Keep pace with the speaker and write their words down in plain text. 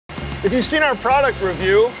If you've seen our product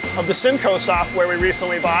review of the Cimco software we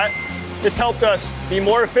recently bought, it's helped us be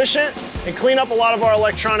more efficient and clean up a lot of our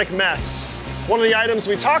electronic mess. One of the items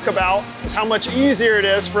we talk about is how much easier it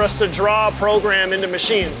is for us to draw a program into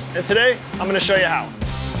machines. And today, I'm going to show you how.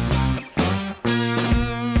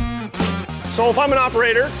 So if I'm an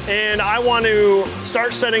operator and I want to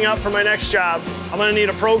start setting up for my next job, I'm going to need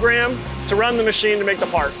a program to run the machine to make the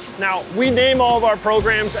part. Now, we name all of our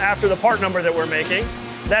programs after the part number that we're making.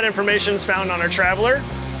 That information is found on our Traveler.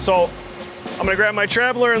 So I'm going to grab my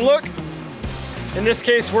Traveler and look. In this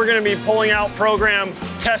case, we're going to be pulling out program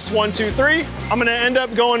test 1, 2, 3. I'm going to end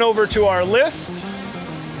up going over to our list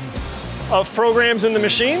of programs in the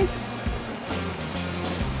machine.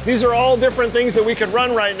 These are all different things that we could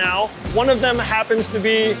run right now. One of them happens to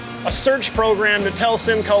be a search program to tell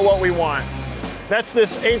Cimco what we want. That's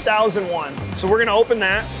this 8001. So we're going to open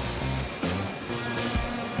that.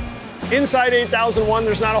 Inside 8001,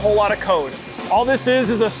 there's not a whole lot of code. All this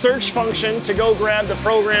is a search function to go grab the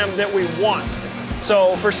program that we want.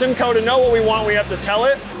 So for Cimco to know what we want, we have to tell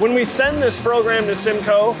it. When we send this program to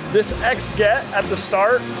Cimco, this XGET at the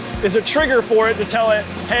start is a trigger for it to tell it,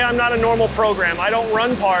 hey, I'm not a normal program. I don't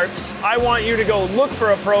run parts. I want you to go look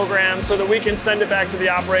for a program so that we can send it back to the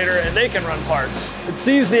operator and they can run parts. It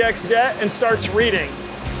sees the XGET and starts reading.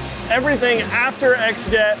 Everything after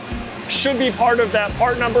XGET should be part of that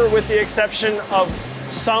part number with the exception of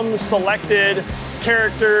some selected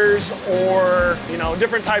characters or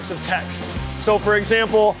different types of text. So for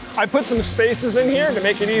example, I put some spaces in here to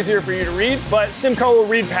make it easier for you to read, but Cimco will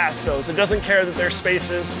read past those. It doesn't care that they're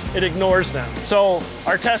spaces, it ignores them. So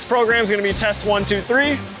our test program is going to be test 1, 2,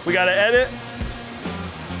 3. We got to edit.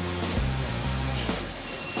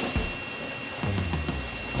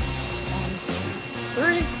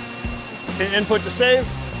 Hit input to save.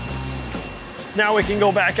 Now we can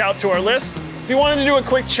go back out to our list. If you wanted to do a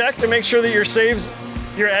quick check to make sure that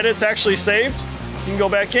your edits actually saved, you can go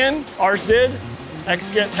back in, ours did,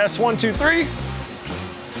 XGET test 1, 2, 3.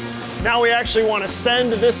 Now we actually want to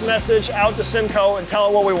send this message out to Cimco and tell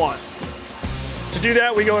it what we want. To do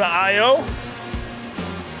that, we go to I/O.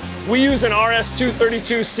 We use an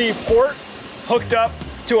RS-232C port hooked up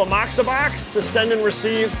to a Moxa box to send and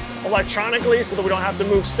receive electronically so that we don't have to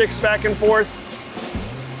move sticks back and forth.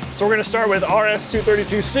 So we're going to start with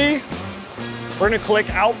RS-232C. We're going to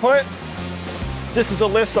click Output. This is a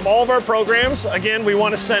list of all of our programs. Again, we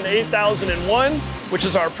want to send 8001, which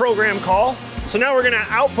is our program call. So now we're going to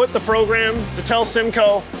output the program to tell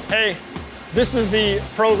Cimco, hey, this is the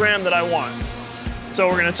program that I want. So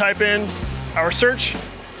we're going to type in our search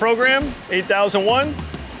program, 8001. I'm going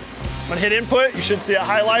to hit input. You should see it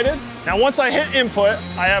highlighted. Now, once I hit input,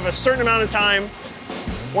 I have a certain amount of time,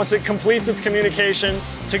 once it completes its communication,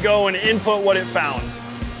 to go and input what it found.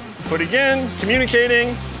 Input again,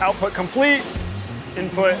 communicating, output complete.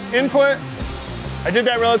 Input, input. I did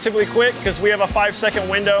that relatively quick because we have a 5-second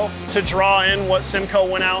window to draw in what Cimco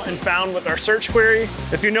went out and found with our search query.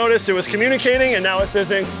 If you notice, it was communicating and now it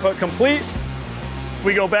says input complete. If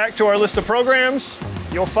we go back to our list of programs,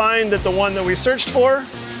 you'll find that the one that we searched for,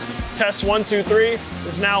 test 1, 2, 3,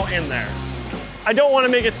 is now in there. I don't want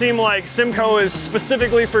to make it seem like Cimco is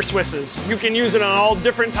specifically for Swisses. You can use it on all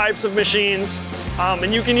different types of machines,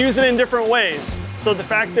 and you can use it in different ways. So the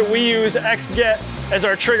fact that we use XGET as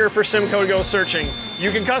our trigger for Cimco to go searching,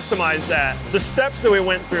 you can customize that. The steps that we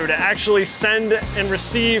went through to actually send and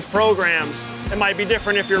receive programs, it might be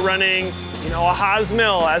different if you're running a Haas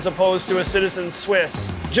mill as opposed to a Citizen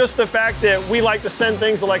Swiss. Just the fact that we like to send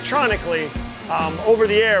things electronically over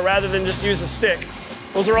the air rather than just use a stick.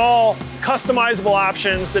 Those are all customizable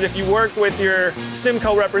options that if you work with your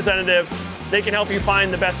Cimco representative, they can help you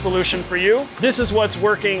find the best solution for you. This is what's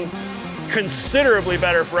working considerably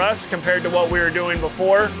better for us compared to what we were doing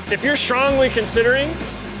before. If you're strongly considering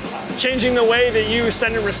changing the way that you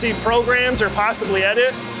send and receive programs or possibly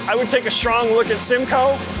edit, I would take a strong look at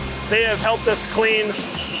Cimco. They have helped us clean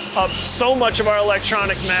up so much of our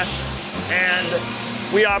electronic mess, and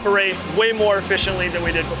we operate way more efficiently than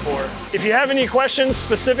we did before. If you have any questions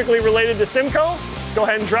specifically related to Cimco, go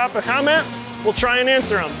ahead and drop a comment. We'll try and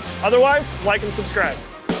answer them. Otherwise, like and subscribe.